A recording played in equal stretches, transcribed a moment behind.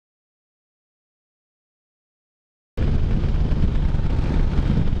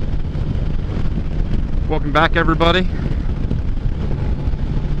Welcome back, everybody.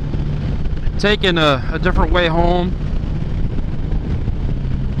 Taking a different way home.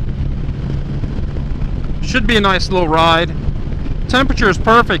 Should be a nice little ride. Temperature is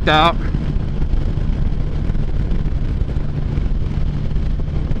perfect out.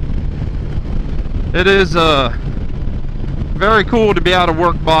 It is very cool to be out of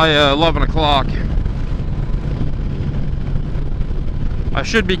work by 11 o'clock. I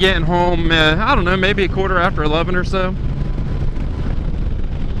should be getting home, I don't know, maybe a quarter after 11 or so.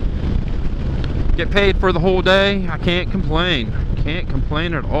 Get paid for the whole day. I can't complain. Can't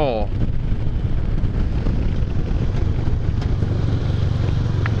complain at all.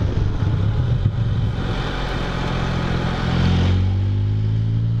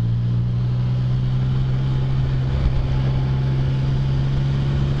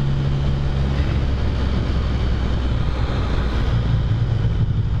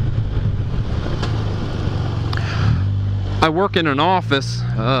 I work in an office,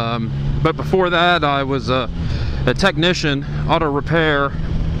 but before that I was a technician, auto repair,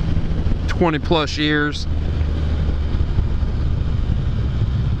 20 plus years.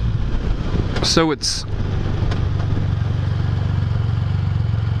 So it's...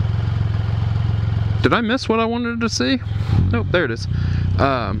 Did I miss what I wanted to see? Nope, there it is.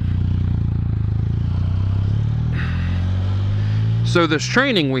 So this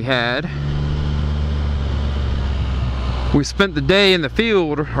training we had, we spent the day in the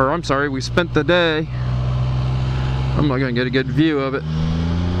field, or I'm sorry, we spent the day, I'm not going to get a good view of it.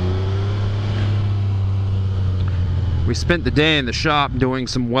 We spent the day in the shop doing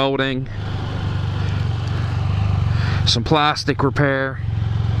some welding, some plastic repair.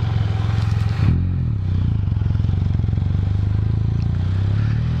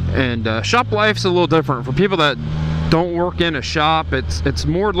 And shop life's a little different. For people that don't work in a shop, it's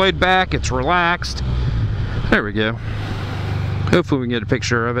more laid back, it's relaxed. There we go. Hopefully we can get a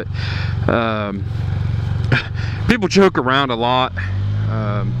picture of it. People joke around a lot.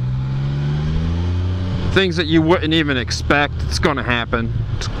 Things that you wouldn't even expect, it's going to happen.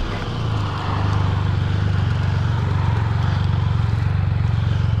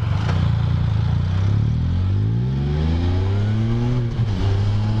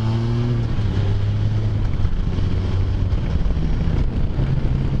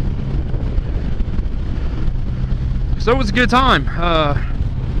 So it was a good time.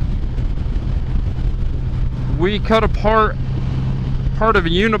 We cut apart part of a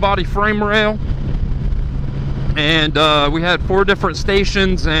unibody frame rail, and we had 4 different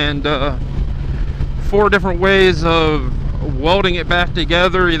stations and 4 different ways of welding it back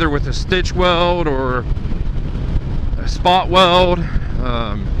together, either with a stitch weld or a spot weld.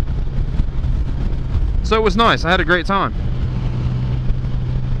 So it was nice. I had a great time.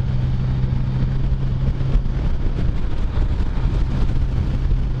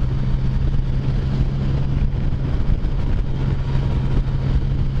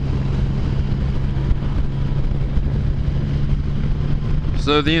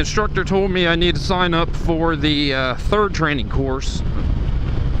 So the instructor told me I need to sign up for the 3rd training course.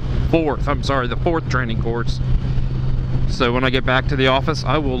 The 4th training course. So when I get back to the office,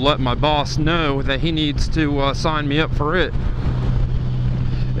 I will let my boss know that he needs to sign me up for it.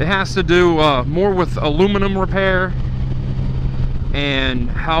 It has to do more with aluminum repair and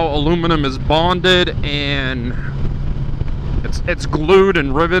how aluminum is bonded and it's glued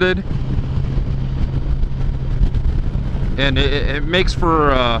and riveted. And it makes for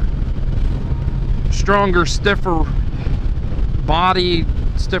a stronger, stiffer body,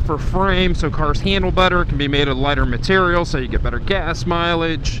 stiffer frame, so cars handle better. It can be made of lighter material, so you get better gas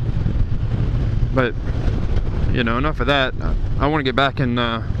mileage. But, you know, enough of that. I want to get back and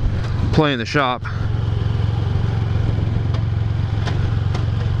play in the shop.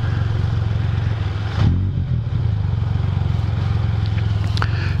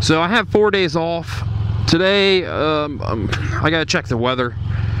 So I have 4 days off. Today, I gotta check the weather.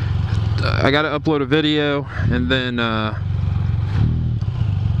 I gotta upload a video, and then I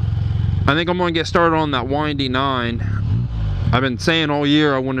think I'm gonna get started on that Windy 9. I've been saying all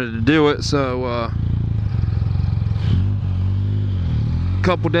year I wanted to do it, so a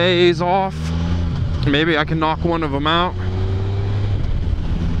couple days off, maybe I can knock one of them out.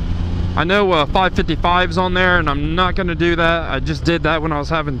 I know 555's on there, and I'm not gonna do that. I just did that when I was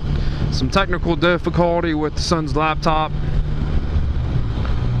having some technical difficulty with the son's laptop.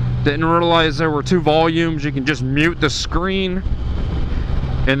 Didn't realize there were 2 volumes. You can just mute the screen,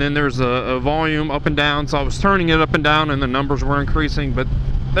 and then there's a volume up and down. So I was turning it up and down and the numbers were increasing, but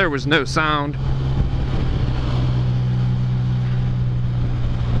there was no sound.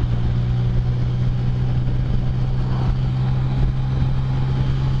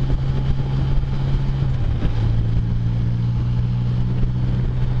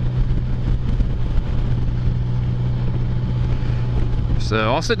 So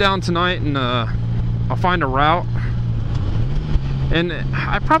I'll sit down tonight and I'll find a route. And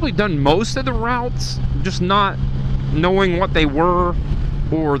I've probably done most of the routes, just not knowing what they were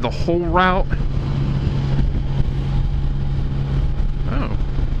or the whole route. Oh,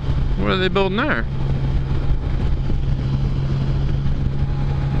 what are they building there?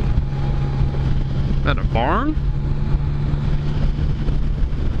 Is that a barn?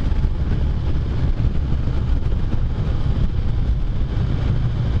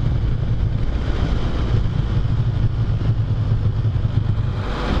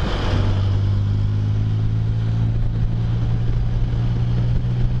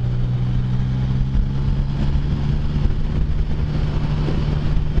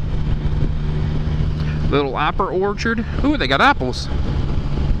 Little apple orchard. Ooh, they got apples.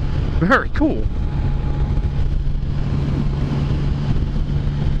 Very cool.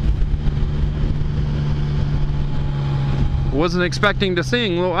 Wasn't expecting to see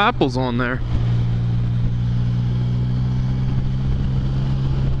little apples on there.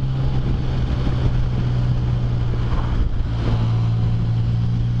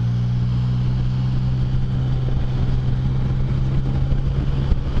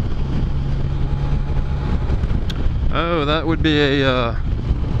 Oh, that would be a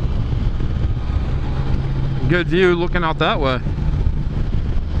good view looking out that way.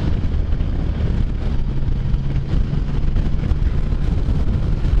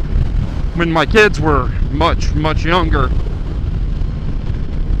 When my kids were much younger,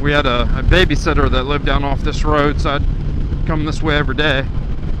 we had a babysitter that lived down off this road, so I'd come this way every day.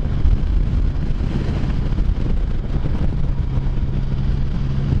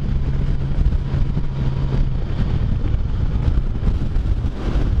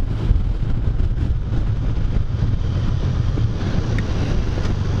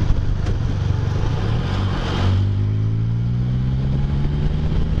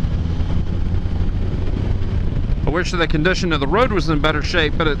 I wish the condition of the road was in better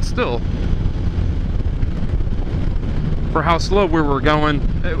shape, but it's still, for how slow we were going,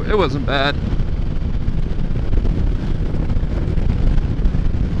 it wasn't bad.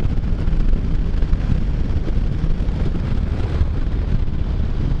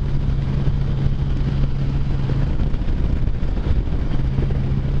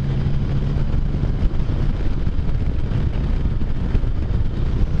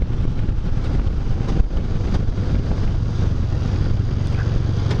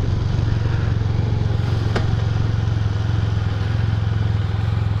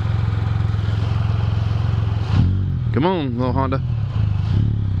 Come on, little Honda.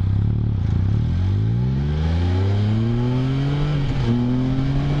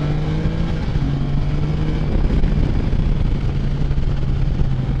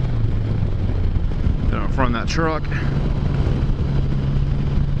 Get in front of that truck.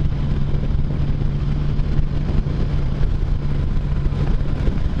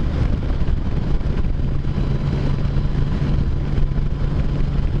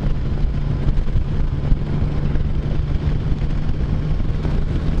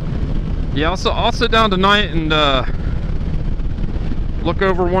 Yeah, I'll sit down tonight and look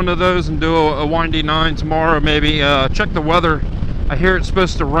over one of those and do a windy 9 tomorrow maybe. Check the weather. I hear it's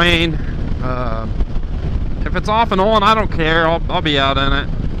supposed to rain. If it's off and on, I don't care. I'll be out in it.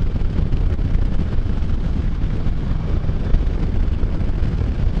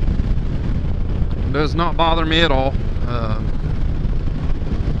 It does not bother me at all.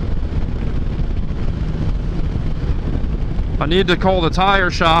 I need to call the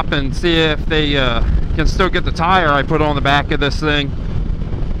tire shop and see if they can still get the tire I put on the back of this thing.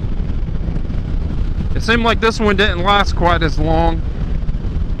 It seemed like this one didn't last quite as long.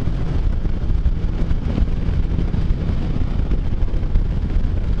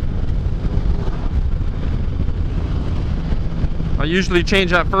 I usually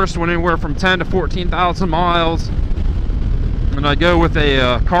change that first one anywhere from 10 to 14,000 miles, and I go with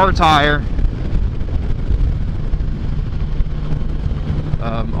a car tire.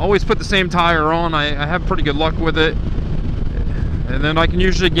 Always put the same tire on. I have pretty good luck with it, and then I can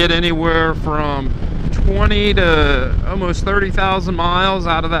usually get anywhere from 20 to almost 30,000 miles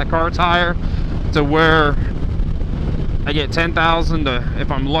out of that car tire, to where I get 10,000 to,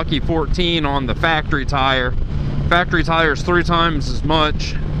 if I'm lucky, 14 on the factory tire. Factory tire is 3 times as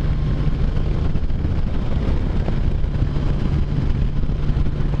much.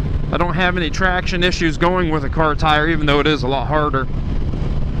 I don't have any traction issues going with a car tire, even though it is a lot harder.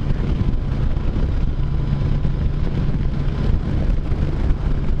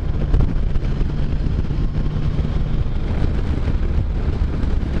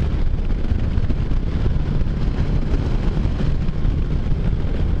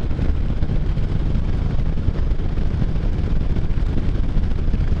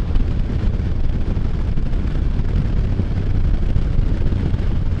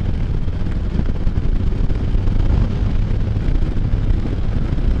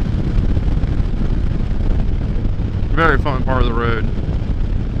 very fun part of the road.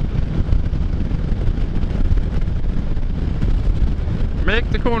 Make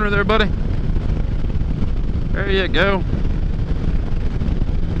the corner there, buddy. There you go.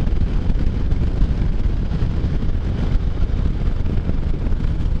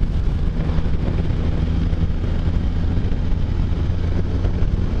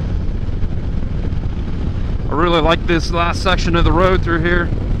 I really like this last section of the road through here.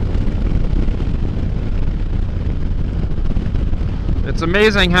 It's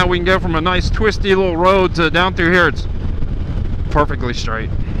amazing how we can go from a nice twisty little road to down through here. It's perfectly straight.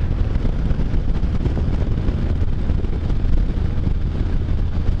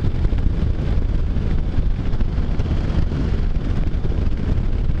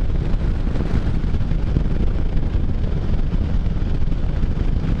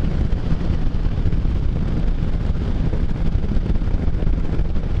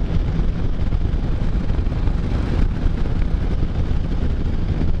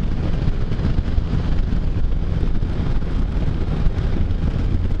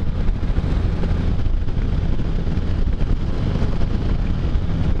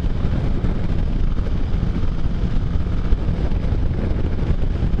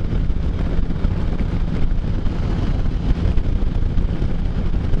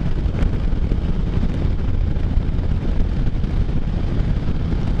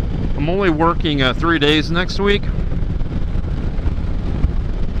 I'm only working 3 days next week,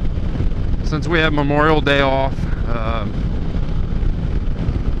 since we have Memorial Day off,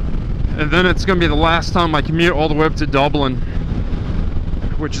 and then it's going to be the last time I commute all the way up to Dublin,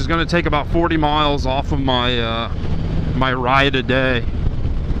 which is going to take about 40 miles off of my my ride a day.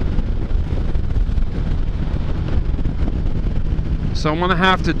 So I'm going to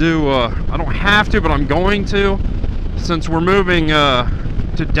have to do, I don't have to, but I'm going to, since we're moving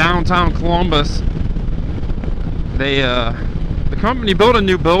to downtown Columbus. The company built a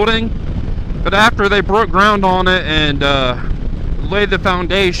new building, but after they broke ground on it and laid the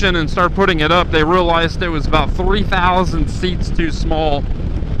foundation and started putting it up, they realized it was about 3,000 seats too small.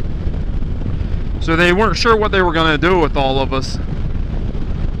 So they weren't sure what they were going to do with all of us.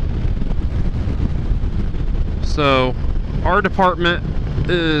 So our department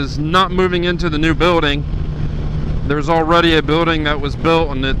is not moving into the new building. There's already a building that was built,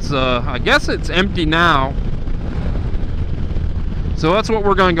 and it's I guess it's empty now. So that's what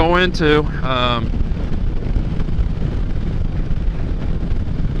we're going to go into.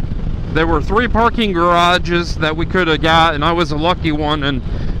 There were 3 parking garages that we could have got, and I was a lucky one, and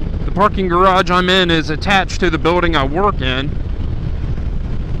the parking garage I'm in is attached to the building I work in.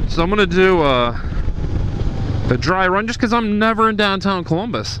 So I'm going to do the dry run just because I'm never in downtown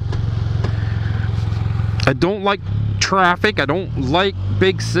Columbus. I don't like traffic, I don't like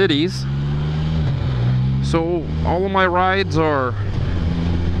big cities, so all of my rides are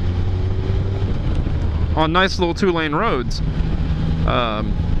on nice little 2-lane roads.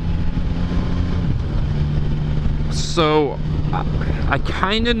 So I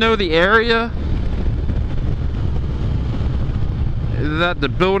kind of know the area that the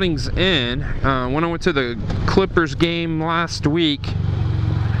building's in. When I went to the Clippers game last week,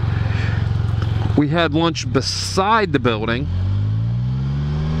 we had lunch beside the building.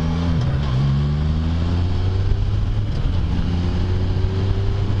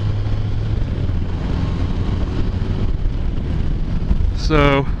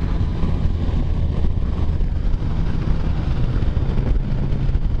 So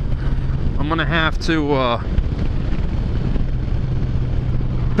I'm gonna have to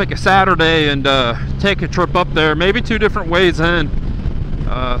pick a Saturday and take a trip up there, maybe 2 different ways in.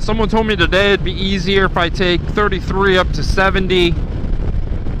 Someone told me today it'd be easier if I take 33 up to 70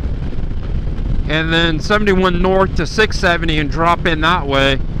 and then 71 north to 670 and drop in that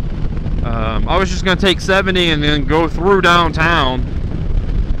way. I was just going to take 70 and then go through downtown.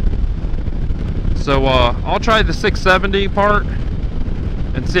 So I'll try the 670 part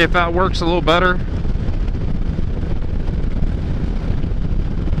and see if that works a little better.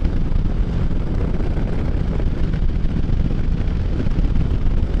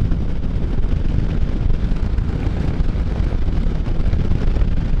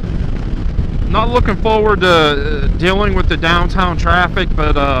 Not looking forward to dealing with the downtown traffic,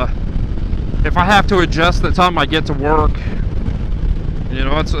 but if I have to adjust the time I get to work, you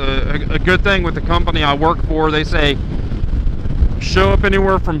know, that's a good thing with the company I work for. They say show up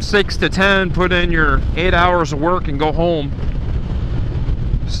anywhere from 6 to 10, put in your 8 hours of work and go home.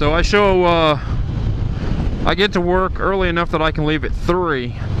 So I get to work early enough that I can leave at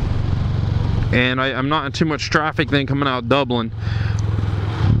 3, and I'm not in too much traffic then coming out of Dublin.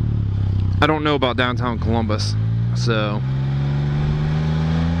 I don't know about downtown Columbus. So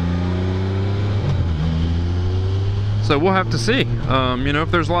we'll have to see. You know,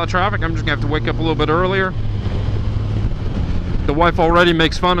 if there's a lot of traffic, I'm just gonna have to wake up a little bit earlier. The wife already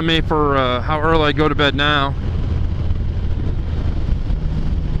makes fun of me for how early I go to bed now.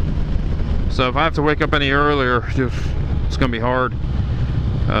 So if I have to wake up any earlier, it's gonna be hard.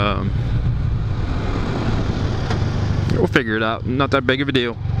 We'll figure it out. Not that big of a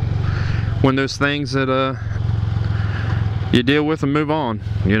deal. One of those things that you deal with and move on,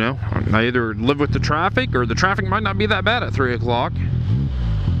 you know. I either live with the traffic, or the traffic might not be that bad at 3 o'clock.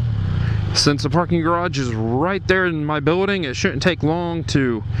 Since the parking garage is right there in my building, it shouldn't take long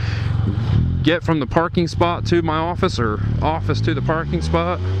to get from the parking spot to my office, or office to the parking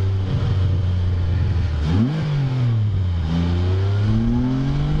spot.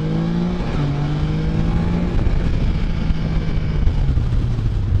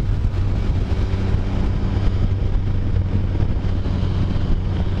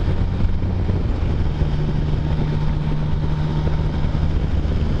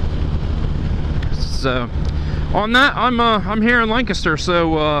 So on that, I'm here in Lancaster,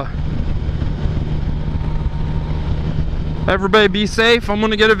 so everybody be safe. I'm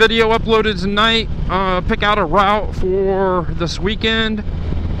gonna get a video uploaded tonight, pick out a route for this weekend.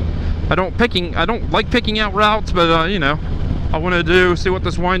 I don't like picking out routes, but you know, I want to see what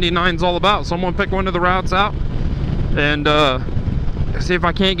this Windy Nine's all about, so I'm gonna pick one of the routes out and see if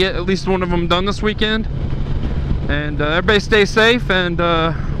I can't get at least one of them done this weekend. And everybody stay safe, and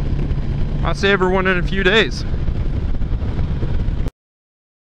I'll see everyone in a few days.